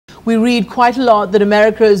we read quite a lot that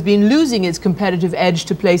America has been losing its competitive edge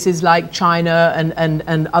to places like China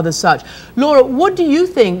and other such. Laura, what do you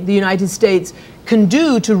think the United States can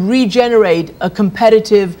do to regenerate a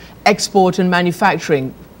competitive export and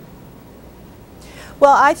manufacturing?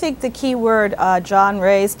 Well, I think the key word John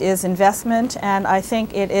raised is investment, and I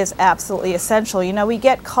think it is absolutely essential. You know, we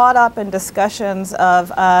get caught up in discussions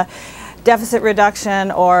of deficit reduction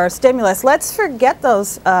or stimulus. Let's forget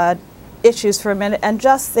those issues for a minute and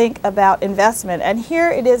just think about investment. And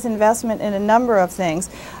here it is investment in a number of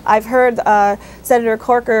things. I've heard Senator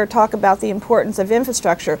Corker talk about the importance of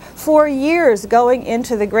infrastructure. For years going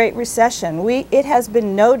into the Great Recession, it has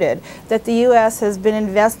been noted that the U.S. has been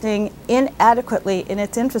investing inadequately in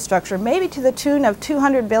its infrastructure, maybe to the tune of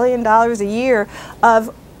 $200 billion a year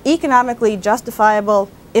of economically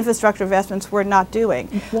justifiable infrastructure investments we're not doing.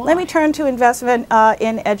 Why? Let me turn to investment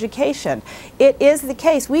in education. It is the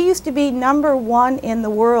case. We used to be #1 in the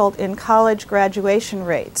world in college graduation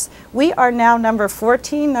rates. We are now number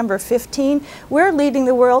 14, number 15. We're leading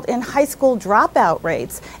the world in high school dropout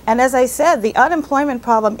rates. And as I said, the unemployment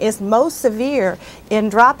problem is most severe in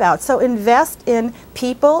dropout. So invest in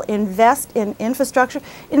people, invest in infrastructure,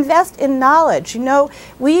 invest in knowledge. You know,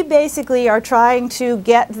 we basically are trying to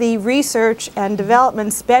get the research and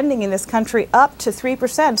development spending in this country up to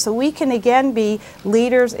 3%, so we can again be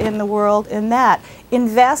leaders in the world in that.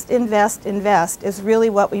 Invest, invest, invest is really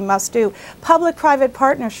what we must do. Public-private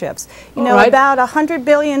partnerships. You know, about $100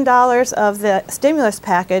 billion of the stimulus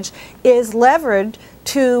package is levered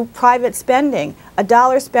to private spending. A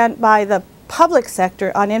dollar spent by the public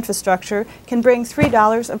sector on infrastructure can bring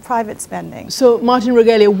 $3 of private spending. So, Martin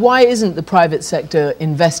Regalia, why isn't the private sector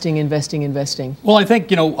investing? Well, I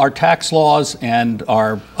think, you know, our tax laws and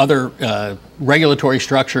our other regulatory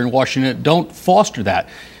structure in Washington don't foster that.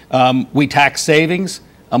 We tax savings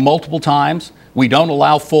multiple times. We don't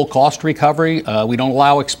allow full cost recovery. We don't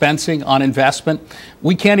allow expensing on investment.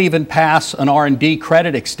 We can't even pass an R&D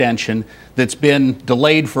credit extension that's been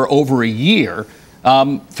delayed for over a year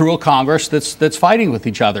through a Congress that's fighting with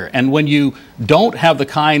each other. And when you don't have the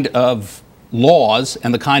kind of laws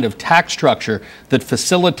and the kind of tax structure that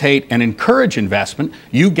facilitate and encourage investment,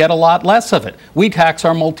 you get a lot less of it. We tax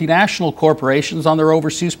our multinational corporations on their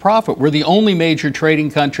overseas profit. We're the only major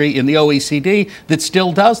trading country in the OECD that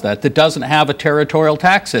still does that doesn't have a territorial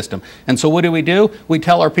tax system. And so what do? We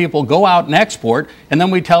tell our people, go out and export, and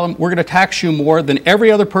then we tell them, we're going to tax you more than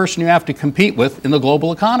every other person you have to compete with in the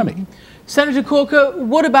global economy. Senator Corker,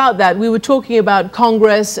 what about that? We were talking about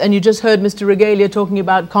Congress, and you just heard Mr. Regalia talking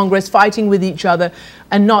about Congress fighting with each other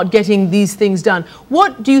and not getting these things done.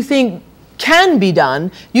 What do you think can be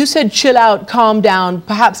done? You said chill out, calm down,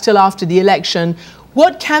 perhaps till after the election.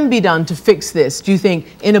 What can be done to fix this, do you think,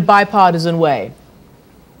 in a bipartisan way?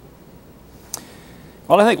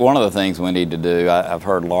 Well, I think one of the things we need to do, I've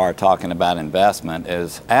heard Laura talking about investment,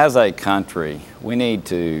 is as a country, we need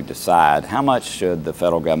to decide how much should the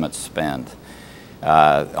federal government spend.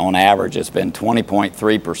 On average, it's been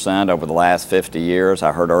 20.3% over the last 50 years.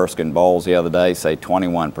 I heard Erskine Bowles the other day say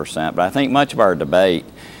 21%. But I think much of our debate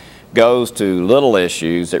goes to little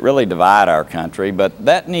issues that really divide our country. But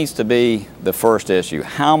that needs to be the first issue.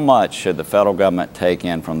 How much should the federal government take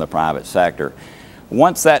in from the private sector?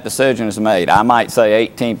 Once that decision is made, I might say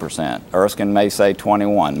 18%. Erskine may say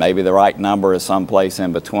 21%. Maybe the right number is someplace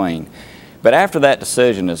in between. But after that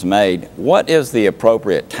decision is made, what is the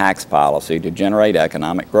appropriate tax policy to generate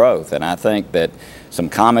economic growth? And I think that some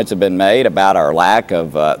comments have been made about our lack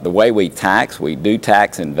of the way we tax. We do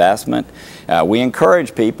tax investment. We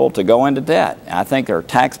encourage people to go into debt. I think our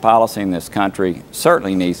tax policy in this country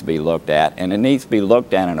certainly needs to be looked at, and it needs to be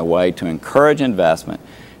looked at in a way to encourage investment,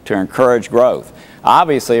 to encourage growth.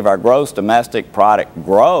 Obviously, if our gross domestic product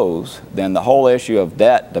grows, then the whole issue of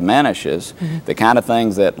debt diminishes. The kind of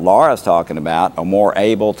things that Laura's talking about are more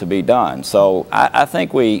able to be done. So I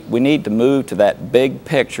think we need to move to that big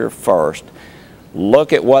picture first,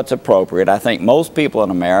 look at what's appropriate. I think most people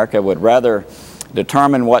in America would rather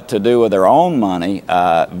determine what to do with their own money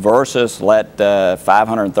versus let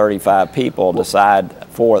 535 people decide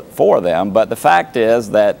for them. But the fact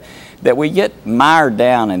is that we get mired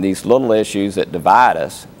down in these little issues that divide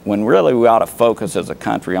us, when really we ought to focus as a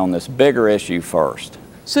country on this bigger issue first.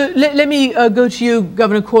 So let me go to you,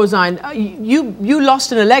 Governor Corzine. You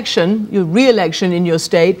lost an election, your re-election in your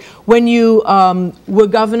state. When you were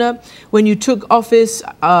governor, when you took office,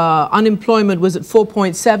 unemployment was at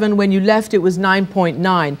 4.7. When you left, it was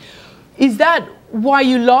 9.9. Is that why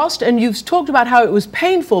you lost? And you've talked about how it was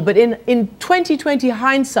painful, but in 2020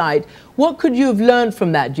 hindsight, what could you have learned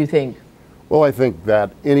from that, do you think? Well, I think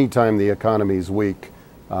that anytime the economy is weak,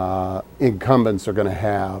 incumbents are going to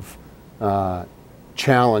have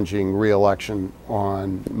challenging re-election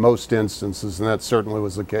on most instances, and that certainly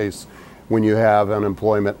was the case when you have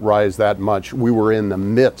unemployment rise that much. We were in the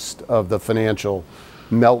midst of the financial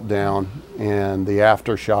meltdown and the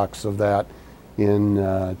aftershocks of that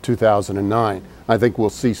in 2009. I think we'll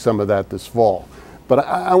see some of that this fall. But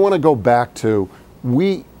I want to go back to,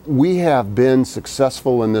 we have been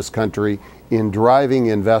successful in this country in driving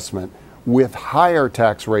investment with higher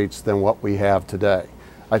tax rates than what we have today.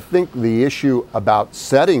 I think the issue about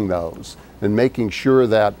setting those and making sure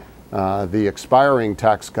that the expiring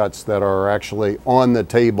tax cuts that are actually on the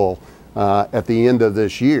table at the end of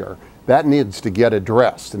this year, that needs to get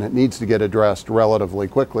addressed, and it needs to get addressed relatively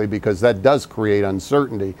quickly, because that does create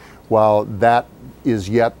uncertainty while that is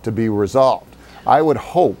yet to be resolved. I would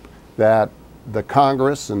hope that the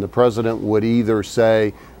Congress and the President would either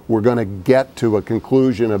say we're going to get to a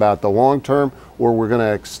conclusion about the long term, or we're going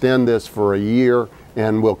to extend this for a year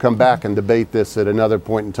and we'll come back and debate this at another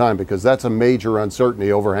point in time, because that's a major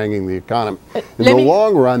uncertainty overhanging the economy. In the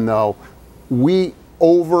long run, though, we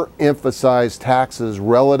overemphasize taxes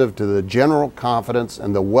relative to the general confidence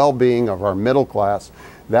and the well-being of our middle class.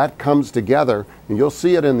 That comes together, and you'll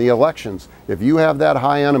see it in the elections. If you have that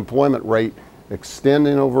high unemployment rate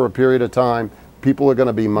extending over a period of time, people are going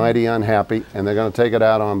to be mighty unhappy, and they're going to take it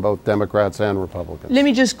out on both Democrats and Republicans. Let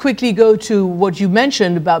me just quickly go to what you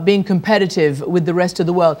mentioned about being competitive with the rest of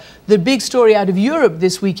the world. The big story out of Europe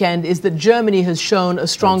this weekend is that Germany has shown a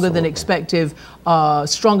stronger than expected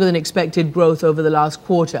growth over the last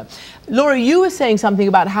quarter. Laura, you were saying something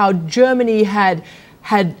about how Germany had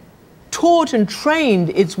taught and trained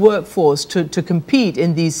its workforce to compete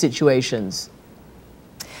in these situations.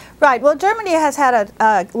 Right. Well, Germany has had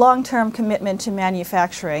a long-term commitment to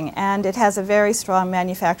manufacturing, and it has a very strong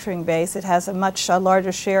manufacturing base. It has a much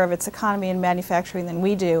larger share of its economy in manufacturing than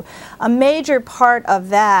we do. A major part of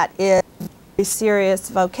that is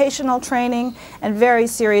serious vocational training and very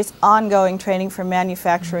serious ongoing training for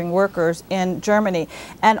manufacturing workers in Germany.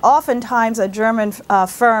 And oftentimes a German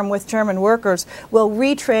firm with German workers will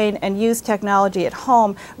retrain and use technology at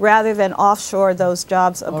home rather than offshore those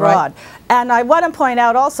jobs abroad. And I want to point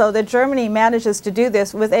out also that Germany manages to do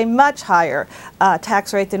this with a much higher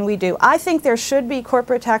tax rate than we do. I think there should be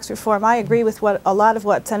corporate tax reform. I agree with a lot of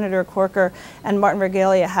what Senator Corker and Martin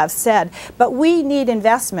Regalia have said, but we need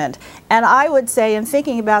investment. And I would say, in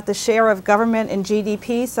thinking about the share of government in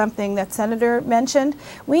GDP, something that Senator mentioned,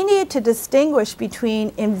 we need to distinguish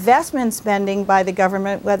between investment spending by the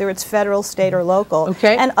government, whether it's federal, state, or local,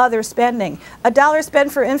 and other spending. A dollar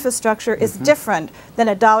spent for infrastructure is different than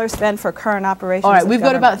a dollar spent for current operations. All right, we've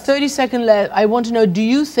got about 30 seconds left. I want to know, do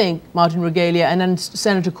you think, Martin Regalia and then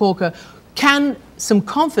Senator Corker, can some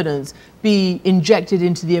confidence be injected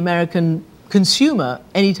into the American consumer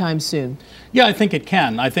anytime soon? Yeah, I think it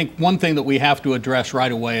can. I think one thing that we have to address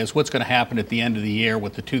right away is what's going to happen at the end of the year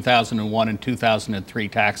with the 2001 and 2003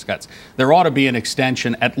 tax cuts. There ought to be an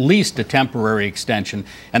extension, at least a temporary extension,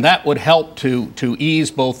 and that would help to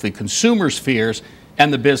ease both the consumers' fears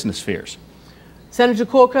and the business fears. Senator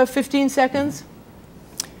Corker, 15 seconds.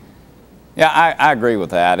 Yeah, I agree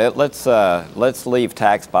with that. Let's leave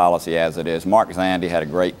tax policy as it is. Mark Zandi had a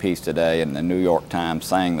great piece today in the New York Times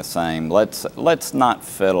saying the same. Let's not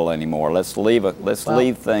fiddle anymore. Let's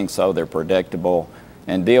leave things so they're predictable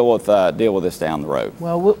and deal with this down the road.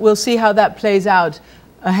 Well, we'll see how that plays out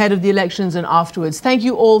ahead of the elections and afterwards. Thank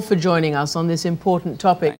you all for joining us on this important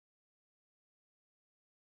topic.